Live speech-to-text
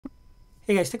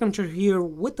Hey guys, Technomentary here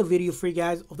with the video for you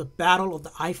guys of the battle of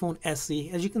the iPhone SE.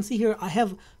 As you can see here, I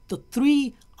have the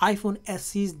three iPhone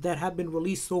SEs that have been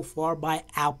released so far by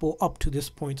Apple up to this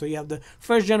point. So you have the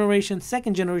first generation,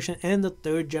 second generation, and the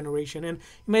third generation. And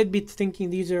you might be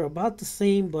thinking these are about the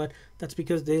same, but that's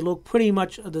because they look pretty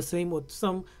much the same with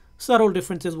some subtle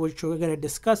differences, which we're going to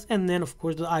discuss. And then, of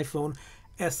course, the iPhone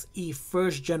SE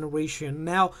first generation.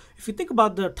 Now, if you think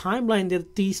about the timeline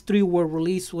that these three were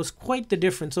released was quite the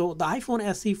difference. So the iPhone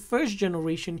SE first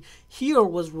generation here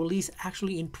was released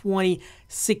actually in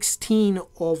 2016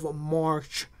 of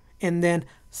March, and then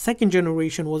second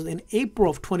generation was in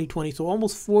April of 2020. So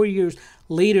almost 4 years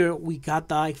later, we got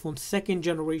the iPhone second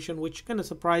generation, which kind of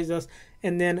surprised us.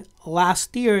 And then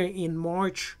last year in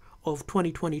March of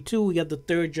 2022, we got the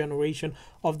third generation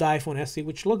of the iPhone SE,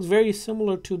 which looks very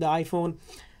similar to the iPhone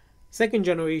second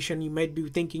generation. You might be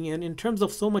thinking, and in terms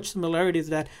of so much similarities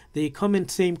that they come in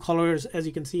same colors, as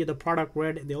you can see the product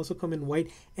red. They also come in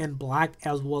white and black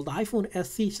as well. The iPhone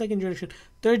SE second generation,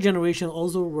 third generation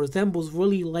also resembles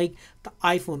really like the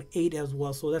iPhone 8 as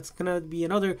well. So that's gonna be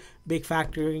another big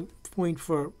factor point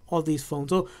for all these phones.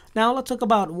 So now let's talk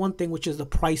about one thing, which is the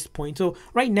price point. So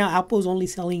right now Apple is only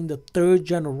selling the third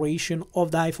generation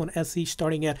of the iPhone SE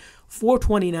starting at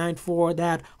 $429 for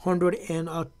that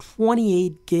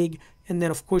 128 gig, and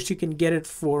then of course you can get it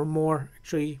for more,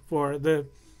 actually for the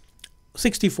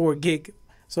 64 gig.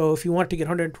 So if you want to get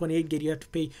 128 gig, you have to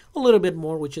pay a little bit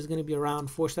more, which is going to be around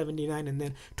 $479, and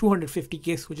then 250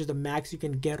 gigs, which is the max you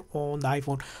can get on the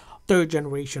iPhone third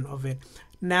generation of it.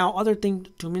 Now, other thing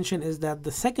to mention is that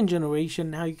the second generation,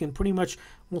 now you can pretty much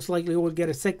most likely will get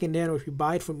a second hand, or if you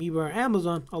buy it from eBay or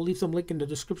Amazon, I'll leave some link in the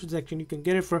description section. You can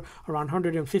get it for around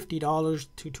 $150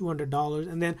 to $200.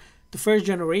 And then the first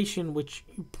generation, which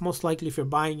most likely if you're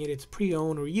buying it, it's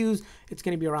pre-owned or used, it's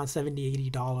going to be around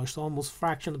 $70, $80. So almost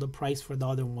fraction of the price for the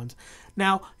other ones.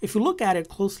 Now, if you look at it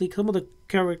closely, some of the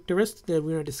characteristics that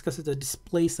we're going to discuss is the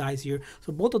display size here.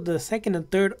 So both of the second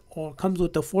and third comes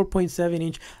with a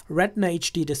 4.7-inch Retina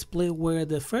HD display, where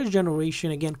the first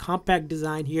generation, again, compact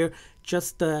design here,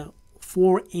 just the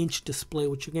 4-inch display,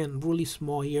 which again really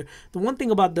small here. The one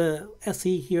thing about the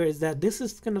SE here is that this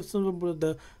is kind of similar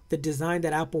to the design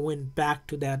that Apple went back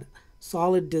to, that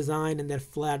solid design and that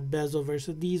flat bezel,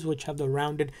 versus these which have the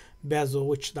rounded bezel,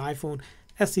 which the iPhone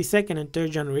SE second and third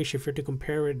generation, if you're to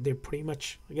compare it, they're pretty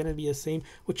much going to be the same.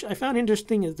 Which I found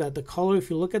interesting is that the color, if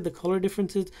you look at the color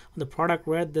differences on the product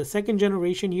red, the second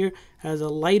generation here has a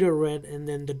lighter red, and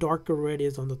then the darker red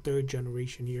is on the third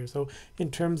generation here. So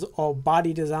in terms of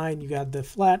body design, you got the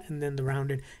flat and then the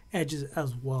rounded edges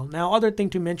as well. Now, other thing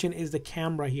to mention is the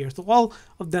camera here. So all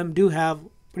of them do have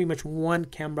pretty much one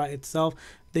camera itself.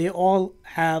 They all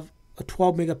have a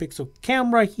 12 megapixel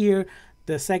camera here,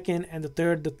 the second and the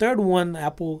third. The third one,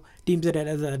 Apple deems it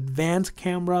as an advanced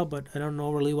camera, but I don't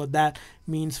know really what that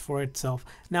means for itself.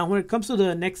 Now, when it comes to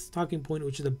the next talking point,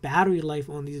 which is the battery life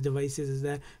on these devices, is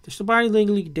that they're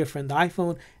surprisingly different. The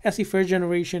iPhone SE first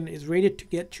generation is rated to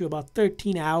get to about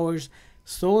 13 hours.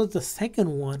 So is the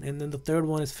second one, and then the third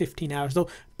one is 15 hours. So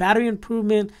battery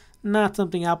improvement, not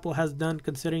something Apple has done,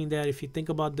 considering that if you think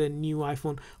about the new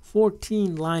iPhone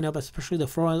 14 lineup, especially the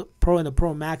Pro and the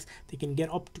Pro Max, they can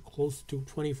get up to close to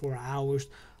 24 hours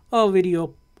of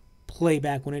video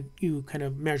playback when you kind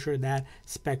of measure that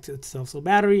specs itself. So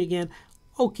battery, again,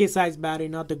 okay size battery,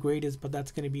 not the greatest, but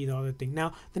that's going to be the other thing.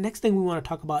 Now, the next thing we want to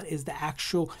talk about is the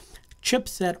actual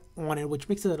chipset on it, which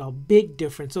makes it a big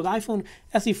difference. So the iPhone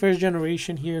SE first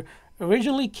generation here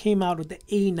originally came out with the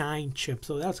A9 chip,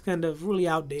 so that's kind of really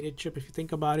outdated chip if you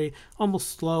think about it,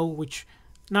 almost slow, which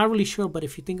not really sure, but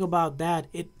if you think about that,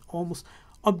 it almost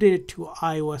updated to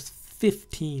iOS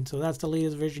 15, so that's the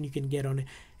latest version you can get on it.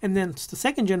 And then the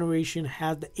second generation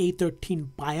has the A13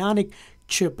 Bionic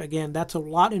chip. Again, that's a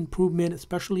lot improvement,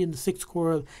 especially in the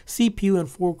 6-core CPU and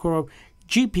 4-core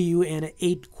GPU and an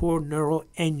 8-core neural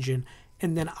engine.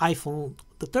 And then iPhone,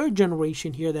 the third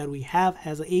generation here that we have,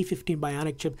 has an A15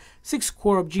 Bionic chip,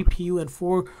 6-core GPU and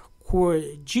 4-core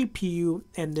GPU,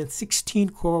 and then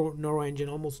 16-core neural engine,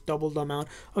 almost double the amount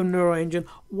of neural engine.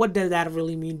 What does that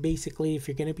really mean? Basically, if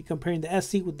you're going to be comparing the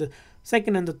SE with the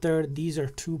second and the third, these are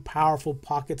two powerful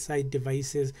pocket-sized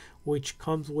devices, which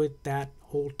comes with that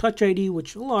whole Touch ID,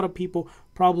 which a lot of people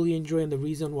probably enjoy, and the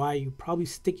reason why you're probably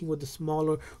sticking with the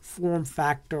smaller form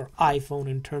factor iPhone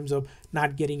in terms of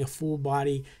not getting a full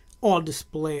body all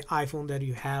display iPhone that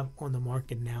you have on the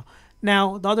market now.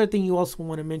 Now, the other thing you also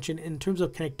want to mention in terms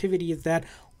of connectivity is that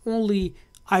only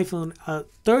iPhone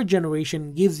third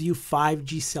generation gives you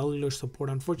 5G cellular support.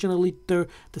 Unfortunately, the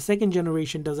second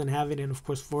generation doesn't have it, and of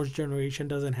course fourth generation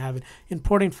doesn't have it.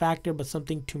 Important factor, but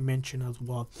something to mention as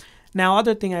well. Now,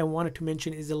 other thing I wanted to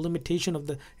mention is the limitation of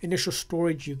the initial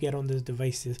storage you get on these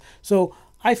devices. So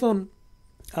iPhone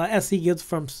SE gives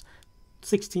from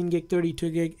 16 gig, 32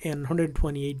 gig, and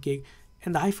 128 gig.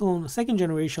 And the iPhone second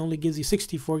generation only gives you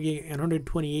 64 gig and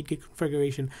 128 gig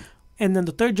configuration. And then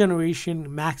the third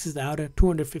generation maxes out at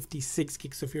 256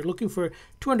 gigs. So if you're looking for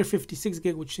 256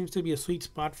 gig, which seems to be a sweet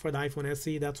spot for the iPhone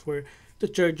SE, that's where the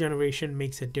third generation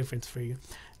makes a difference for you.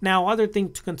 Now, other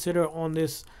thing to consider on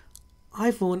this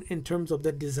iPhone in terms of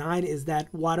the design is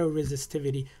that water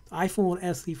resistivity. The iPhone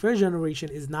SE first generation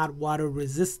is not water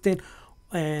resistant,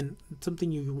 and something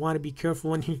you want to be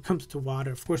careful when it comes to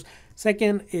water. Of course,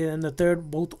 second and the third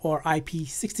both are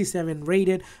IP67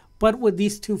 rated, but with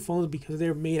these two phones, because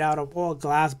they're made out of all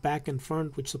glass back and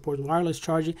front, which supports wireless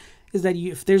charging, is that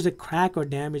if there's a crack or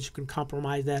damage, you can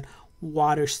compromise that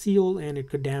water seal and it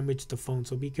could damage the phone.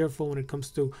 So be careful when it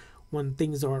comes to when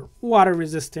things are water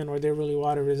resistant or they're really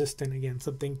water resistant. Again,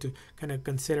 something to kind of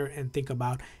consider and think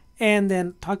about. And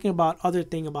then talking about other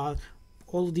thing about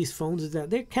all of these phones is that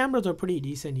their cameras are pretty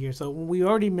decent here. So we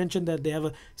already mentioned that they have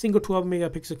a single 12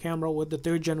 megapixel camera, with the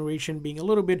third generation being a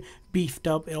little bit beefed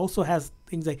up. It also has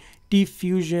things like deep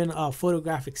fusion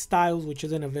photographic styles, which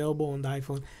isn't available on the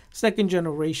iPhone second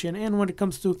generation. And when it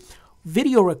comes to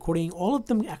video recording, all of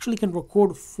them actually can record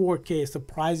 4K.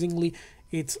 Surprisingly,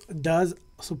 it does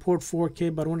support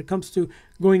 4K, but when it comes to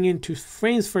going into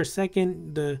frames per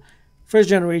second, the first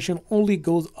generation only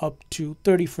goes up to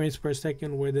 30 frames per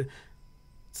second, where the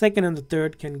second and the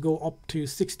third can go up to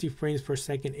 60 frames per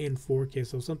second in 4K.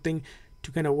 So something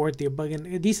to kind of worth the bug. And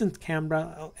a decent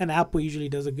camera, and Apple usually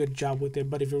does a good job with it.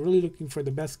 But if you're really looking for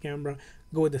the best camera,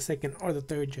 go with the second or the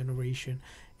third generation.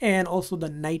 And also the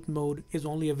night mode is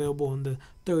only available on the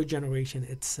third generation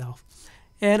itself.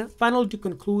 And finally, to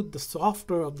conclude, the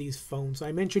software of these phones.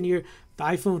 I mentioned here the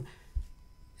iPhone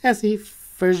SE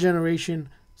first generation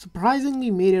surprisingly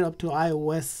made it up to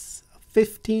iOS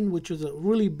 15, which was a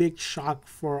really big shock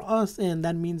for us, and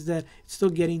that means that it's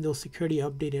still getting those security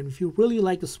updates. And if you really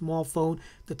like a small phone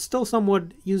that's still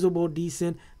somewhat usable,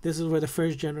 decent, this is where the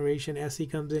first generation SE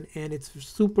comes in, and it's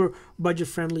super budget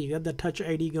friendly. You got the Touch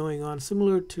ID going on,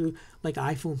 similar to like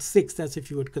iPhone 6, that's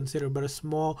if you would consider, but a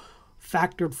small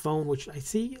factored phone, which I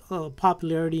see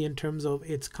popularity in terms of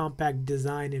its compact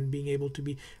design and being able to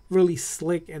be really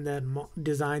slick, and that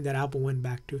design that Apple went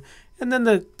back to. And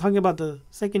then talking about the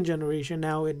second generation,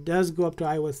 now it does go up to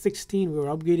iOS 16. We're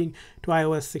upgrading to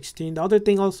iOS 16. The other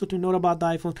thing also to note about the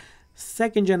iPhone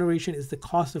second generation is the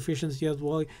cost efficiency as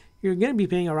well. You're going to be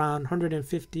paying around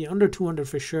 150, under 200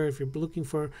 for sure, if you're looking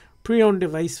for a pre-owned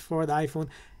device for the iPhone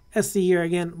SE here.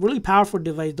 Again, really powerful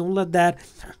device. Don't let that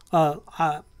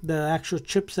the actual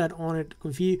chipset on it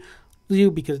confuse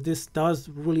you, because this does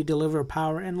really deliver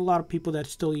power, and a lot of people that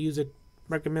still use it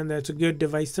recommend that it's a good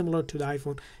device, similar to the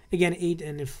iPhone again 8.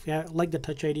 And if you like the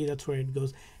Touch ID, that's where it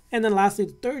goes. And then lastly,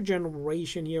 the third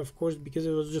generation here, of course, because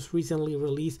it was just recently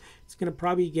released, it's going to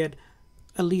probably get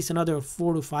at least another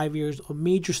 4 to 5 years of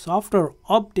major software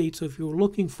updates. So if you're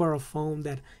looking for a phone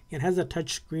that has a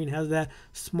touch screen, has that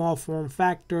small form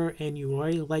factor, and you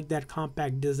really like that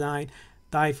compact design,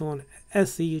 the iPhone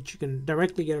SE, which you can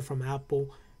directly get it from Apple,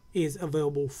 is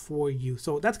available for you.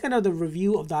 So that's kind of the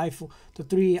review of the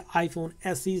three iPhone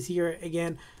SEs here.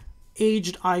 Again,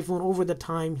 aged iPhone over the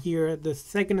time here. The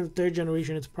second and third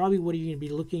generation, it's probably what you're going to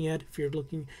be looking at if you're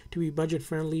looking to be budget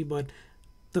friendly. But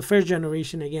the first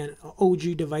generation, again,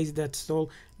 OG device that still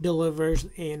delivers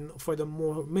in for the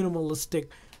more minimalistic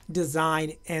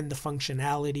design and the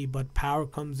functionality, but power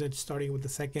comes in starting with the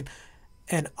second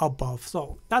and above.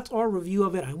 So that's our review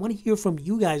of it. I want to hear from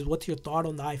you guys. What's your thought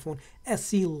on the iPhone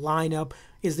SE lineup?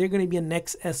 Is there going to be a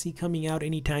next SE coming out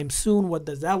anytime soon? What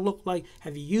does that look like?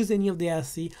 Have you used any of the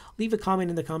SE? Leave a comment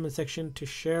in the comment section to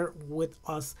share with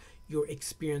us your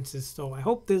experiences. So I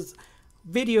hope this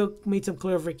video made some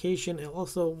clarification, and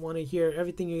also want to hear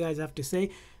everything you guys have to say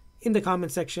in the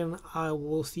comment section. I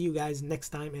will see you guys next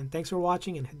time, and thanks for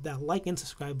watching, and hit that like and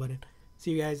subscribe button.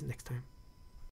 See you guys next time.